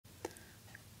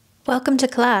Welcome to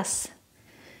class.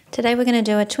 Today we're going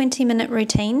to do a 20-minute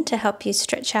routine to help you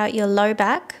stretch out your low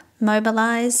back,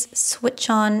 mobilize,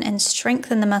 switch on and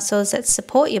strengthen the muscles that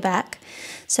support your back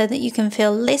so that you can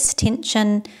feel less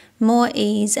tension, more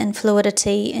ease and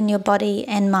fluidity in your body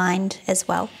and mind as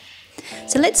well.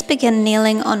 So let's begin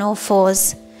kneeling on all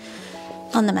fours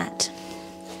on the mat.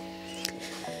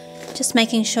 Just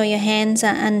making sure your hands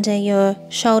are under your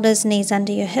shoulders, knees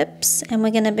under your hips, and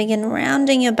we're going to begin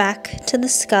rounding your back to the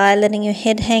sky, letting your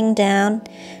head hang down,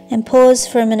 and pause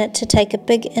for a minute to take a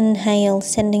big inhale,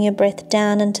 sending your breath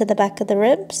down into the back of the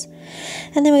ribs.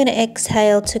 And then we're going to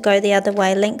exhale to go the other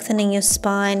way, lengthening your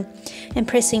spine and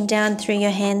pressing down through your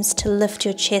hands to lift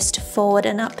your chest forward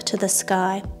and up to the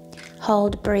sky.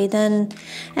 Hold, breathe in,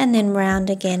 and then round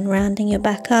again, rounding your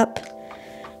back up.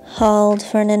 Hold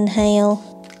for an inhale.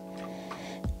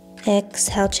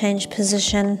 Exhale, change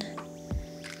position,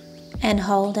 and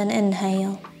hold and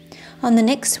inhale. On the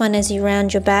next one, as you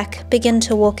round your back, begin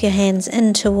to walk your hands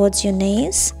in towards your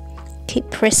knees. Keep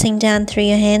pressing down through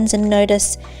your hands and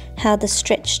notice how the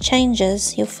stretch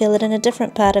changes. You'll feel it in a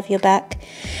different part of your back.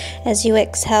 As you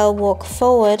exhale, walk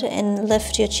forward and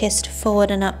lift your chest forward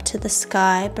and up to the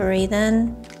sky. Breathe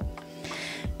in.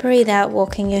 Breathe out,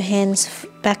 walking your hands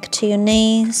back to your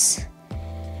knees.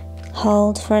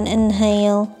 Hold for an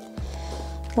inhale.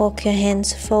 Walk your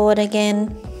hands forward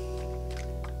again.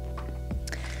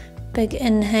 Big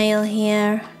inhale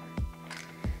here.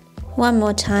 One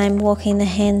more time, walking the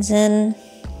hands in.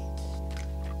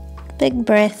 Big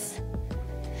breath.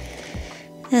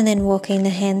 And then walking the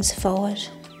hands forward.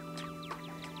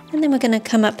 And then we're going to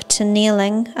come up to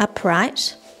kneeling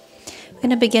upright. We're going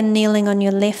to begin kneeling on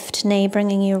your left knee,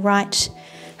 bringing your right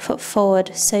foot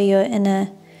forward so you're in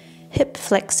a hip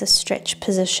flexor stretch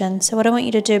position. So what I want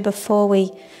you to do before we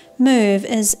move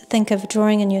is think of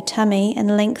drawing in your tummy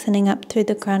and lengthening up through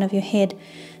the crown of your head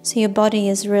so your body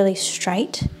is really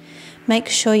straight. Make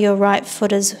sure your right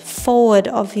foot is forward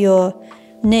of your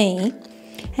knee,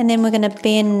 and then we're going to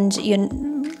bend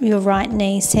your right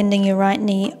knee, sending your right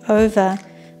knee over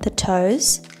the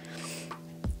toes.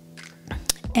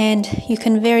 And you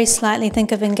can very slightly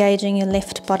think of engaging your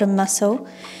left bottom muscle,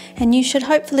 and you should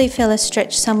hopefully feel a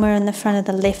stretch somewhere in the front of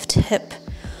the left hip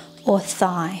or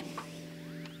thigh.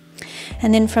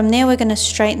 And then from there we're going to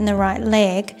straighten the right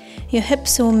leg. Your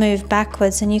hips will move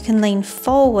backwards and you can lean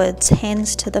forwards,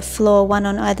 hands to the floor, one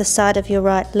on either side of your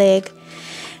right leg.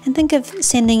 And think of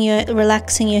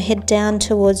relaxing your head down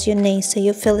towards your knee so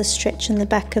you'll feel a stretch in the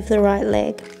back of the right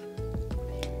leg.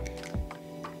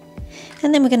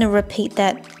 And then we're going to repeat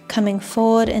that, coming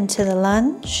forward into the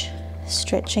lunge,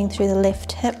 stretching through the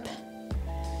left hip,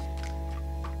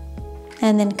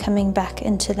 and then coming back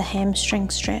into the hamstring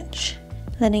stretch,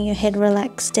 letting your head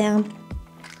relax down.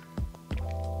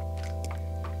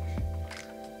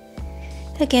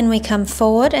 Again, we come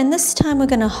forward, and this time we're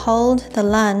going to hold the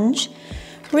lunge,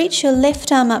 reach your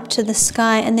left arm up to the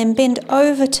sky, and then bend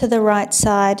over to the right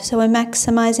side. So we're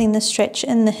maximizing the stretch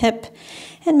in the hip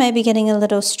and maybe getting a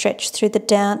little stretch through the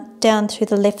down through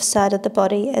the left side of the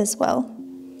body as well.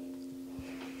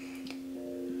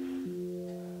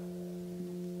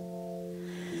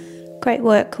 Great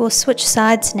work. We'll switch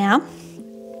sides now.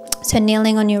 So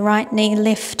kneeling on your right knee,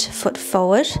 left foot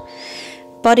forward.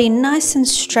 Body nice and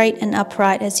straight and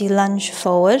upright as you lunge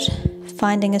forward,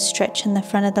 finding a stretch in the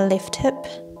front of the left hip.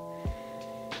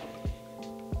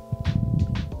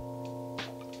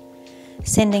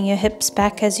 Sending your hips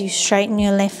back as you straighten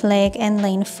your left leg and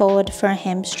lean forward for a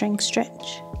hamstring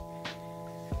stretch.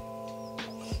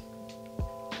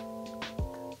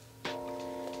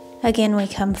 Again, we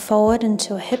come forward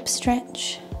into a hip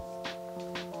stretch.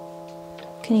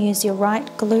 You can use your right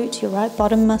glute, your right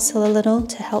bottom muscle a little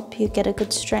to help you get a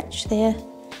good stretch there.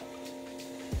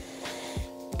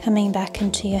 Coming back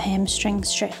into your hamstring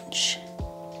stretch.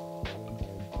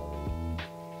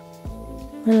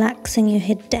 Relaxing your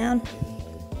head down.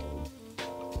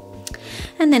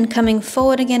 And then coming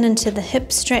forward again into the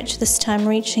hip stretch, this time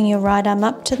reaching your right arm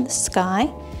up to the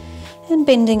sky and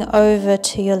bending over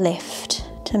to your left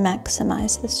to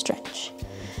maximize the stretch.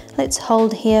 Let's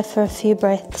hold here for a few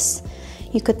breaths.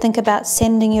 You could think about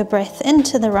sending your breath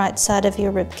into the right side of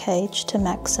your rib cage to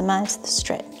maximize the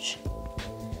stretch.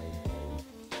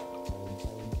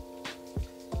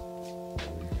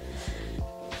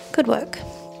 Good work.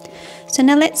 So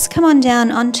now let's come on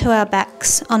down onto our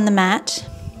backs on the mat.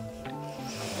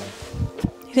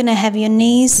 You're going to have your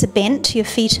knees bent, your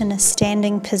feet in a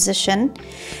standing position,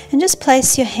 and just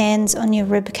place your hands on your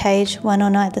rib cage, one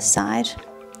on either side.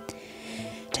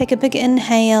 Take a big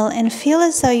inhale and feel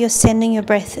as though you're sending your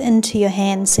breath into your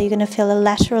hands. So you're going to feel a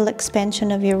lateral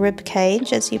expansion of your rib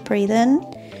cage as you breathe in,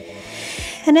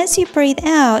 And as you breathe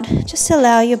out, just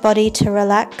allow your body to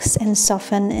relax and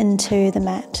soften into the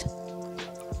mat.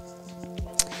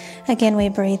 Again, we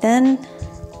breathe in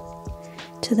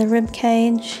to the rib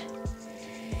cage,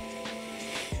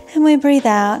 and we breathe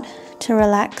out to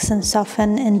relax and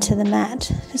soften into the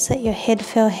mat. Just let your head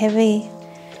feel heavy,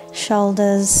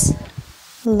 shoulders,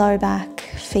 low back,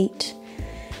 feet.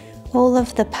 All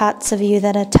of the parts of you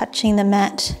that are touching the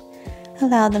mat,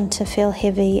 allow them to feel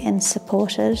heavy and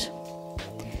supported.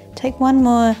 Take one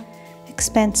more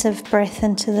expansive breath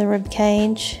into the rib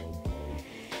cage.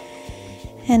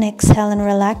 And exhale and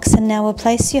relax. And now we'll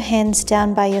place your hands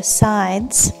down by your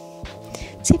sides.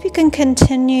 See if you can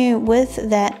continue with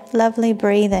that lovely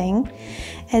breathing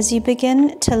as you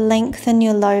begin to lengthen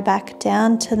your low back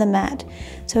down to the mat.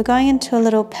 So we're going into a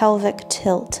little pelvic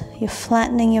tilt. You're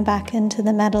flattening your back into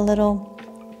the mat a little.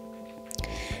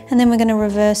 And then we're going to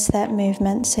reverse that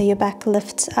movement. So your back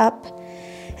lifts up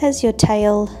as your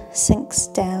tail sinks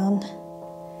down.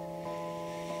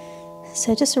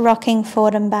 So just rocking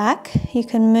forward and back. You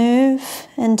can move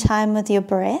in time with your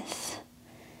breath.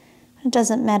 It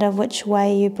doesn't matter which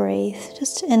way you breathe.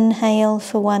 Just inhale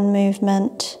for one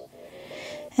movement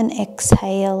and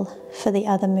exhale for the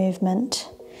other movement.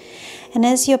 And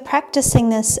as you're practicing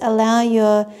this, allow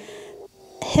your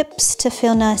hips to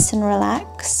feel nice and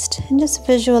relaxed. And just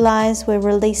visualize we're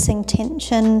releasing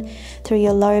tension through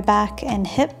your low back and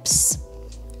hips.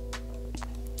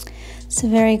 It's a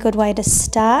very good way to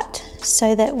start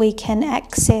so that we can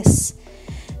access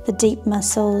the deep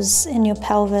muscles in your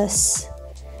pelvis,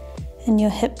 in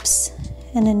your hips,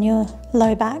 and in your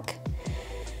low back.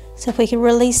 So if we can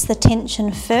release the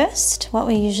tension first, what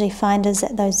we usually find is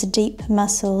that those deep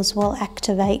muscles will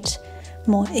activate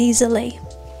more easily.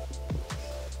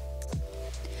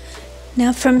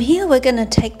 Now from here we're going to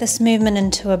take this movement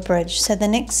into a bridge. So the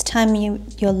next time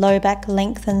your low back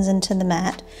lengthens into the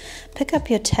mat, pick up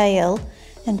your tail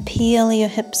and peel your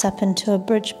hips up into a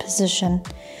bridge position.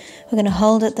 We're going to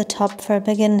hold at the top for a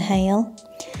big inhale,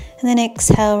 and then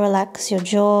exhale, relax your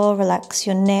jaw, relax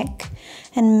your neck,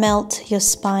 and melt your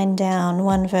spine down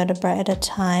one vertebra at a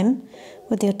time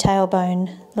with your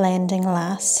tailbone landing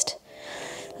last.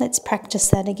 Let's practice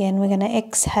that again. We're going to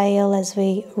exhale as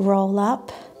we roll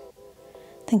up.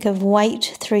 Think of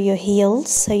weight through your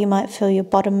heels, so you might feel your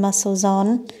bottom muscles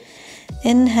on.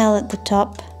 Inhale at the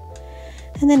top,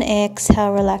 and then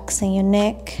exhale, relaxing your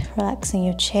neck, relaxing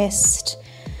your chest,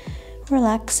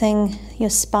 relaxing your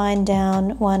spine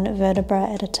down one vertebra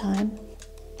at a time.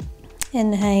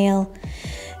 Inhale,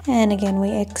 and again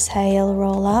we exhale,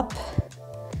 roll up.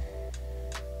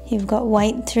 You've got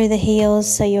weight through the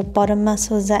heels, so your bottom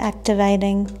muscles are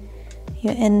activating.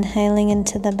 You're inhaling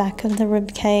into the back of the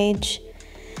rib cage.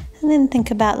 And then think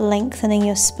about lengthening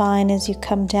your spine as you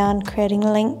come down, creating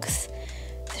length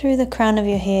through the crown of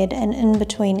your head and in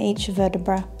between each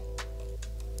vertebra.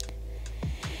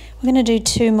 We're going to do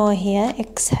two more here.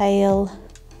 Exhale,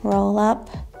 roll up.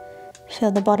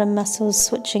 Feel the bottom muscles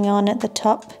switching on at the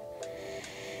top.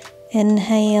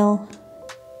 Inhale,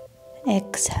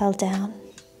 exhale down.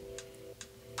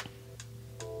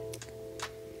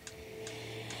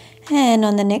 And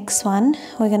on the next one,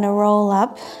 we're going to roll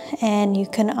up, and you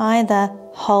can either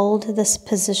hold this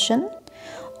position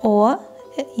or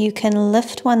you can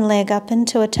lift one leg up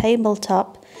into a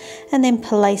tabletop and then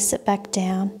place it back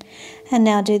down. And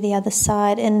now do the other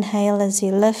side. Inhale as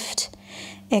you lift,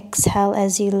 exhale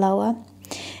as you lower.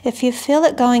 If you feel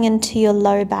it going into your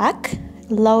low back,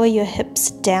 lower your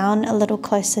hips down a little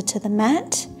closer to the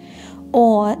mat,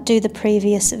 or do the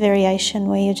previous variation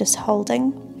where you're just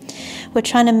holding. We're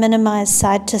trying to minimize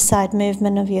side to side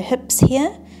movement of your hips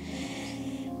here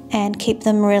and keep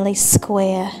them really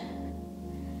square.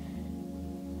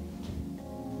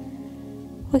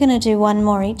 We're going to do one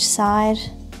more each side.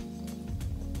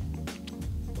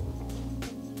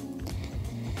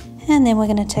 And then we're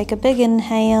going to take a big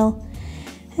inhale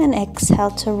and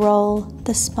exhale to roll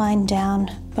the spine down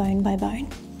bone by bone.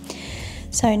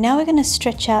 So now we're going to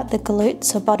stretch out the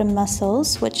glutes or bottom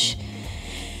muscles, which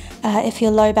if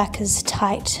your low back is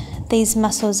tight, these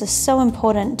muscles are so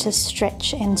important to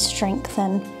stretch and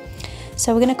strengthen.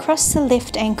 So we're going to cross the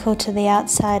left ankle to the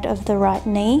outside of the right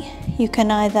knee. You can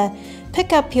either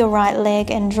pick up your right leg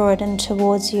and draw it in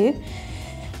towards you,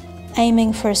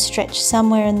 aiming for a stretch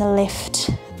somewhere in the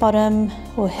left bottom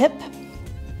or hip.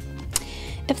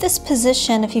 If this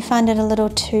position, if you find it a little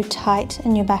too tight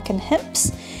in your back and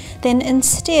hips, then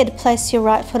instead place your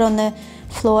right foot on the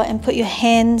floor and put your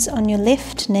hands on your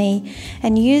left knee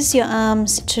and use your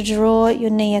arms to draw your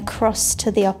knee across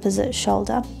to the opposite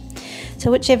shoulder.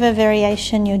 So whichever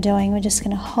variation you're doing, we're just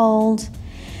going to hold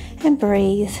and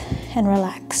breathe and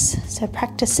relax. So So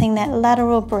practicing that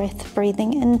lateral breath,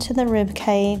 breathing into the rib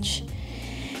cage.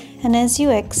 And as you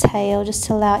exhale, just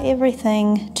allow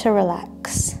everything to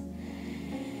relax.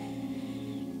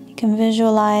 You can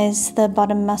visualize the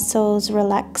bottom muscles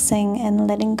relaxing and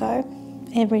letting go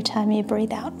every time you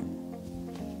breathe out.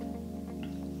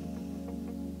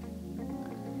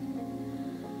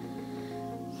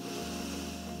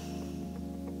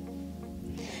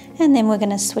 And then we're going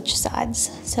to switch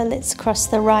sides. So let's cross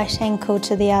the right ankle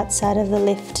to the outside of the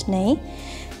left knee.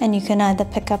 And you can either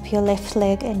pick up your left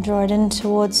leg and draw it in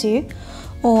towards you,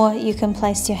 or you can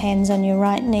place your hands on your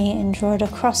right knee and draw it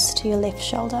across to your left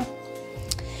shoulder.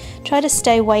 Try to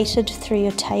stay weighted through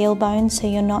your tailbone so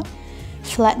you're not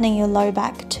flattening your low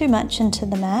back too much into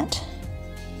the mat.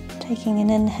 Taking an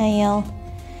inhale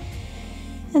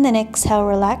and then exhale,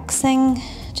 relaxing,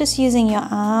 just using your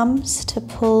arms to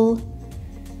pull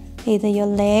either your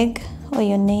leg or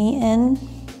your knee in.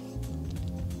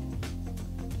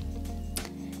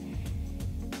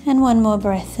 And one more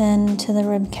breath in to the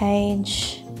rib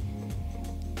cage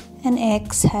and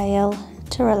exhale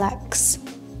to relax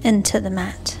into the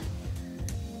mat.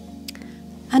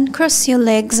 Uncross your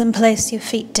legs and place your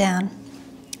feet down.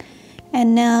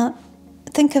 And now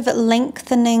think of it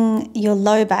lengthening your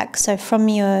low back, so from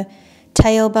your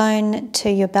tailbone to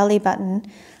your belly button.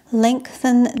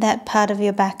 Lengthen that part of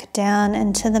your back down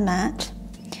into the mat.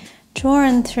 Draw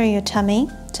in through your tummy.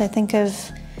 So think of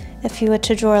if you were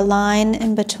to draw a line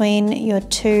in between your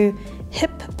two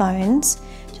hip bones,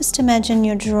 just imagine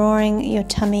you're drawing your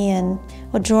tummy in,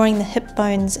 or drawing the hip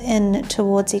bones in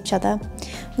towards each other.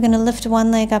 We're going to lift one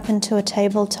leg up into a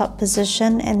tabletop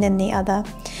position and then the other.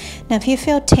 Now if you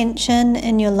feel tension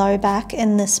in your low back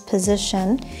in this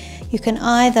position, you can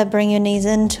either bring your knees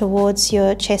in towards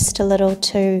your chest a little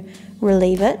to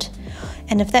relieve it,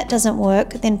 and if that doesn't work,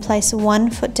 then place one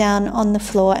foot down on the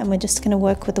floor and we're just going to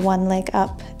work with one leg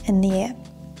up in the air.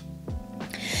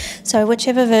 So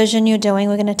whichever version you're doing,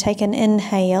 we're going to take an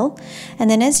inhale, and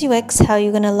then as you exhale,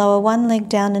 you're going to lower one leg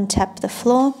down and tap the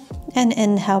floor, and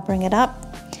inhale, bring it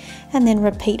up, and then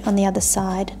repeat on the other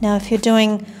side. Now if you're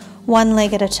doing one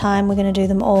leg at a time, we're going to do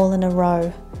them all in a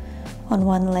row on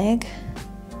one leg.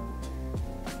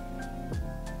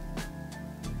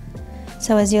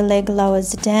 So as your leg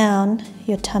lowers down,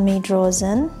 your tummy draws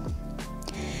in.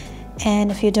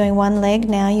 And if you're doing one leg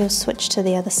now, you'll switch to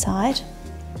the other side.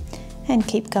 And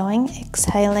keep going,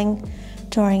 exhaling,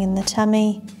 drawing in the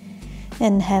tummy,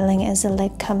 inhaling as the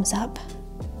leg comes up.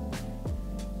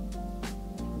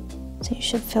 So you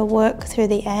should feel work through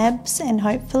the abs and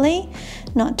hopefully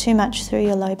not too much through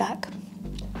your low back.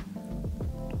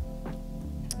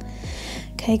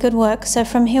 Okay, good work. So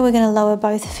from here we're going to lower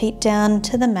both feet down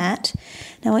to the mat.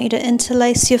 Now I want you to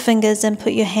interlace your fingers and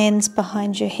put your hands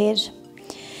behind your head.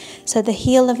 So the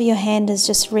heel of your hand is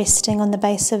just resting on the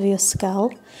base of your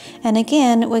skull. And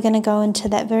again, we're going to go into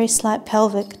that very slight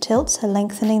pelvic tilt, so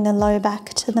lengthening the low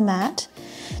back to the mat.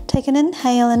 Take an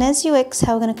inhale, and as you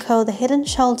exhale, we're going to curl the head and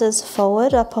shoulders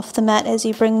forward up off the mat as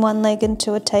you bring one leg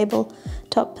into a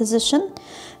tabletop position.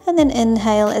 And then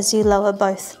inhale as you lower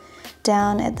both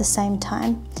down at the same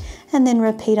time, and then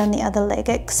repeat on the other leg.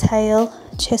 Exhale,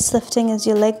 chest lifting as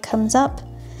your leg comes up,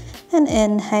 and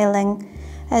inhaling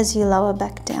as you lower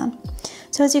back down.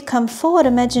 So as you come forward,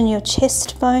 imagine your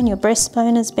chest bone, your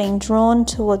breastbone is being drawn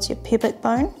towards your pubic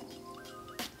bone,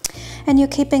 and you're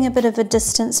keeping a bit of a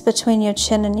distance between your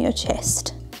chin and your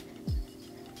chest.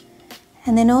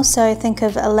 And then also think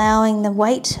of allowing the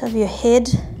weight of your head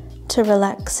to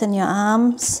relax in your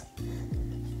arms,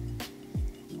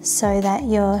 so that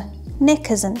your neck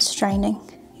isn't straining.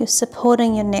 You're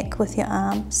supporting your neck with your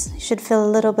arms. You should feel a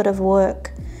little bit of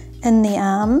work in the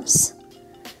arms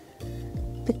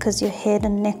because your head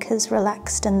and neck is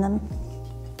relaxed in them.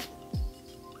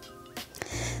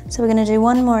 So we're going to do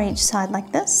one more each side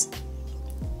like this.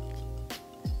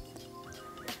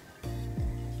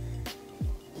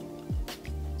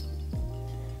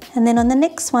 And then on the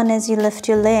next one, as you lift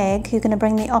your leg, you're going to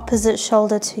bring the opposite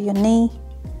shoulder to your knee,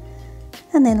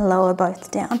 and then lower both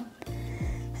down.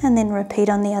 And then repeat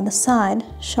on the other side,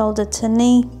 shoulder to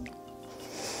knee,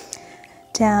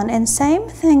 down. And same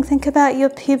thing, think about your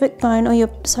pubic bone, or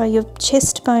your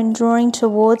chest bone drawing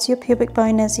towards your pubic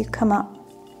bone as you come up.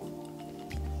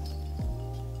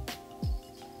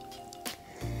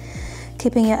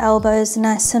 Keeping your elbows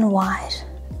nice and wide.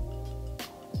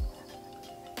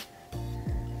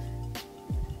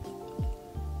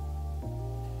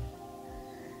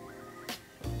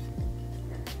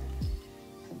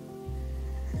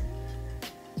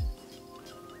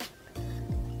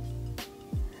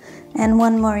 And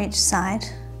one more each side.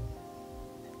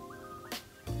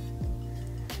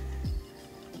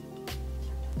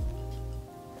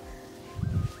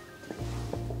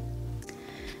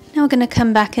 Now we're going to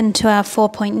come back into our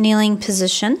 4-point kneeling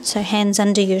position. So hands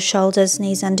under your shoulders,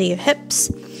 knees under your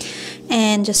hips.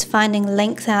 And just finding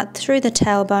length out through the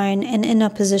tailbone and in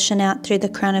opposition out through the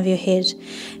crown of your head.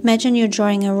 Imagine you're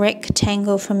drawing a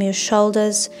rectangle from your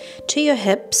shoulders to your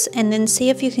hips, and then see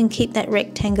if you can keep that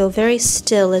rectangle very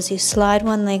still as you slide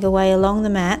one leg away along the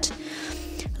mat.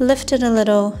 Lift it a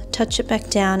little, touch it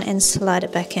back down and slide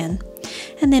it back in.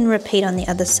 And then repeat on the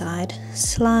other side.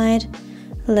 Slide,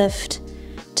 lift,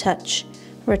 touch,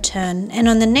 return. And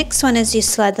on the next one, as you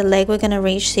slide the leg, we're going to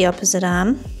reach the opposite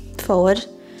arm forward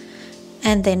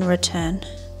and then return,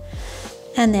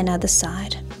 and then other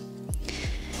side.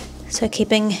 So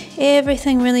keeping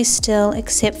everything really still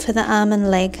except for the arm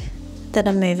and leg that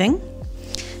are moving.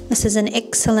 This is an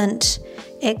excellent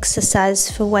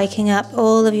exercise for waking up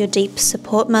all of your deep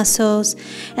support muscles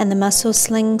and the muscle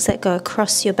slings that go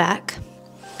across your back.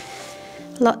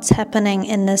 Lots happening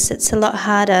in this. It's a lot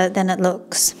harder than it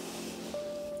looks.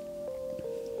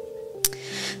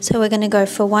 So we're going to go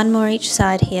for one more each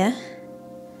side here.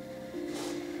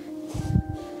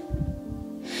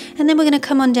 And then we're going to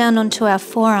come on down onto our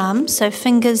forearms, so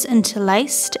fingers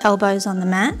interlaced, elbows on the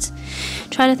mat.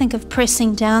 Try to think of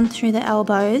pressing down through the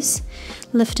elbows,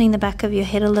 lifting the back of your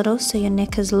head a little so your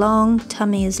neck is long,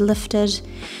 tummy is lifted.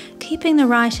 Keeping the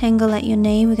right angle at your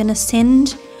knee, we're going to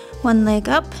send one leg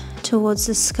up towards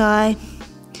the sky,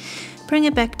 bring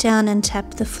it back down and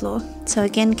tap the floor. So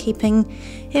again, keeping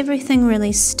everything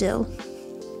really still.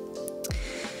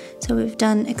 So we've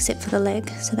done, except for the leg,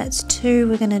 so that's 2,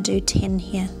 we're going to do 10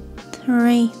 here.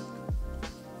 3,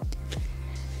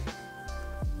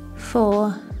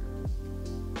 4,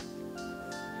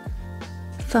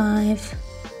 5,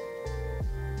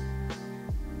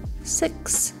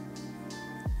 6,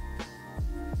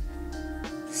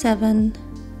 7,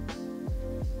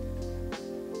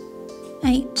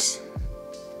 8,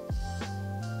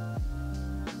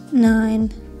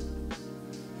 9,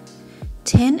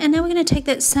 10, and now we're going to take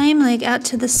that same leg out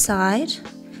to the side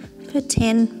for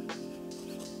 10,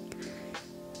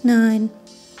 9,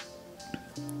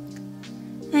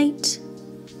 8,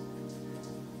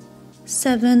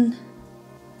 7,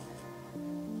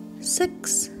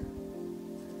 6,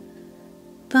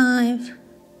 5,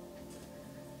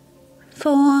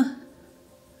 4,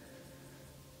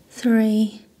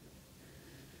 3,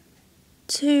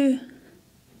 2,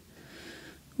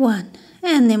 1.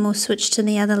 And then we'll switch to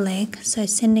the other leg. So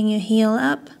sending your heel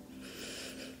up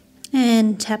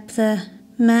and tap the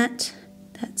mat.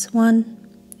 That's 1.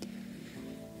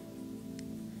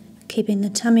 Keeping the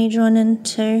tummy drawn in,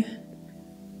 2.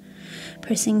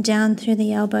 Pressing down through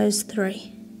the elbows,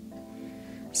 3.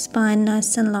 Spine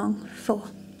nice and long, 4.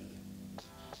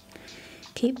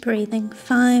 Keep breathing,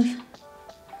 5,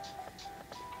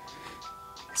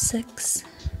 6,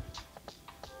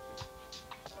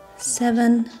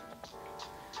 7,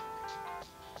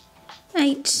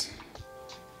 8,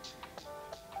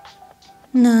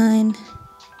 9,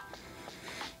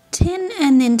 10,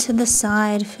 and then to the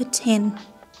side for 10,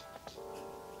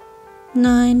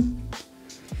 9,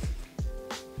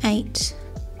 8,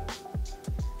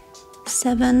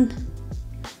 7,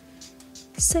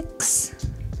 6,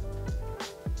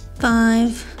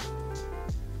 5,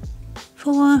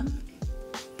 4,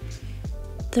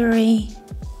 3,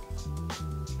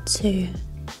 2,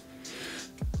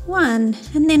 1.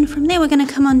 And then from there we're going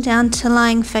to come on down to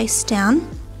lying face down.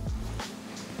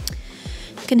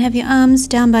 You can have your arms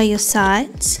down by your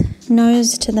sides,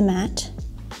 nose to the mat.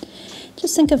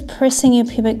 Just think of pressing your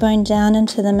pubic bone down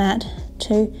into the mat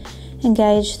to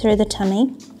engage through the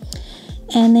tummy.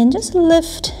 And then just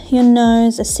lift your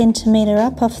nose a centimetre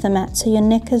up off the mat so your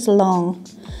neck is long.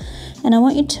 And I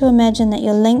want you to imagine that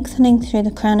you're lengthening through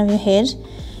the crown of your head.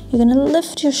 You're going to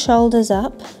lift your shoulders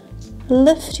up,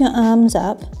 lift your arms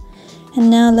up, and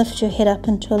now lift your head up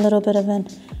into a little bit of a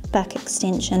back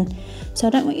extension. So I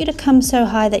don't want you to come so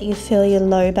high that you feel your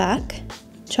low back.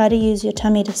 Try to use your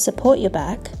tummy to support your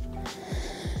back.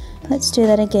 Let's do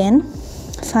that again.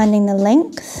 Finding the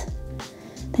length.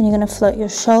 Then you're going to float your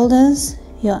shoulders,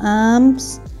 your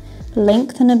arms,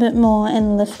 lengthen a bit more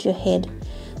and lift your head.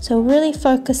 So really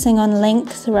focusing on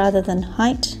length rather than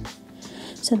height.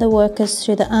 So the work is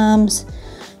through the arms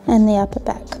and the upper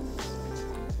back.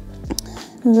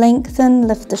 Lengthen,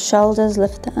 lift the shoulders,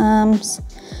 lift the arms.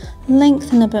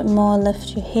 Lengthen a bit more,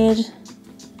 lift your head.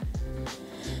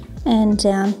 And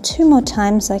down 2 more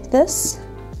times like this.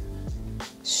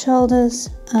 Shoulders,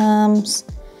 arms,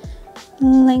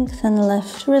 lengthen,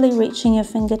 lift, really reaching your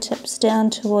fingertips down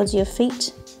towards your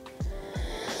feet.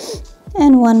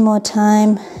 And 1 more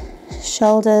time,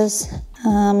 shoulders,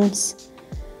 arms,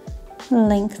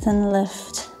 lengthen,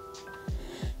 lift,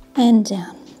 and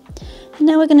down.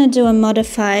 Now we're going to do a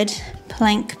modified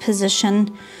plank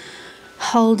position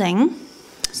holding.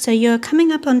 So you're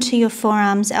coming up onto your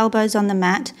forearms, elbows on the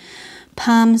mat,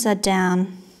 palms are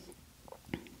down.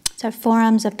 So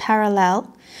forearms are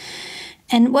parallel.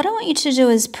 And what I want you to do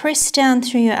is press down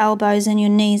through your elbows and your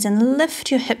knees and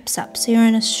lift your hips up. So you're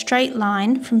in a straight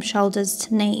line from shoulders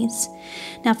to knees.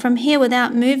 Now from here,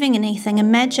 without moving anything,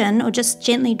 imagine or just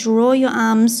gently draw your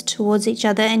arms towards each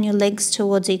other and your legs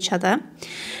towards each other.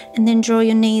 And then draw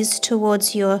your knees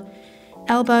towards your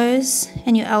elbows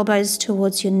and your elbows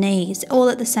towards your knees, all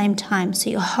at the same time. So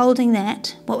you're holding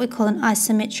that, what we call an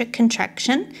isometric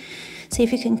contraction. See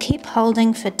if you can keep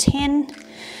holding for 10,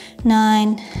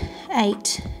 9,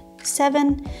 8,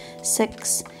 7,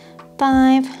 6,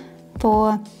 5,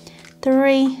 4,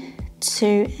 3,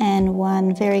 2, and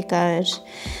 1. Very good. So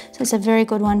it's a very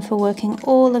good one for working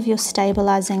all of your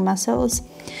stabilizing muscles.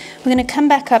 We're going to come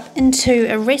back up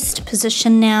into a rest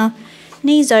position now.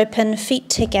 Knees open, feet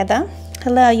together.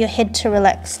 Allow your head to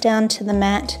relax down to the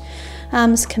mat.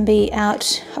 Arms can be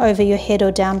out over your head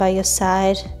or down by your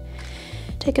side.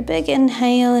 Take a big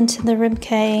inhale into the rib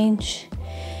cage.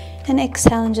 And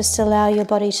exhale and just allow your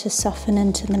body to soften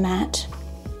into the mat.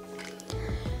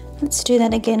 Let's do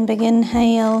that again. Big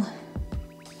inhale.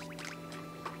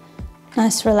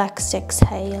 Nice relaxed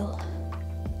exhale.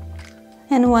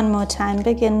 And one more time.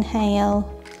 Big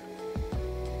inhale.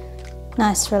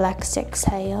 Nice relaxed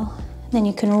exhale. Then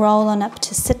you can roll on up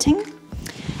to sitting.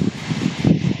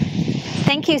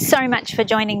 Thank you so much for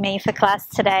joining me for class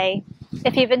today.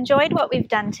 If you've enjoyed what we've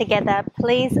done together,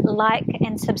 please like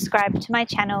and subscribe to my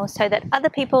channel so that other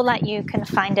people like you can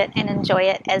find it and enjoy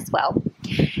it as well.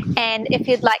 And if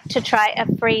you'd like to try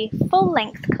a free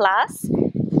full-length class,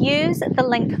 use the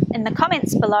link in the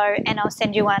comments below and I'll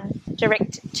send you one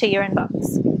direct to your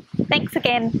inbox. Thanks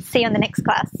again. See you in the next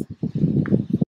class.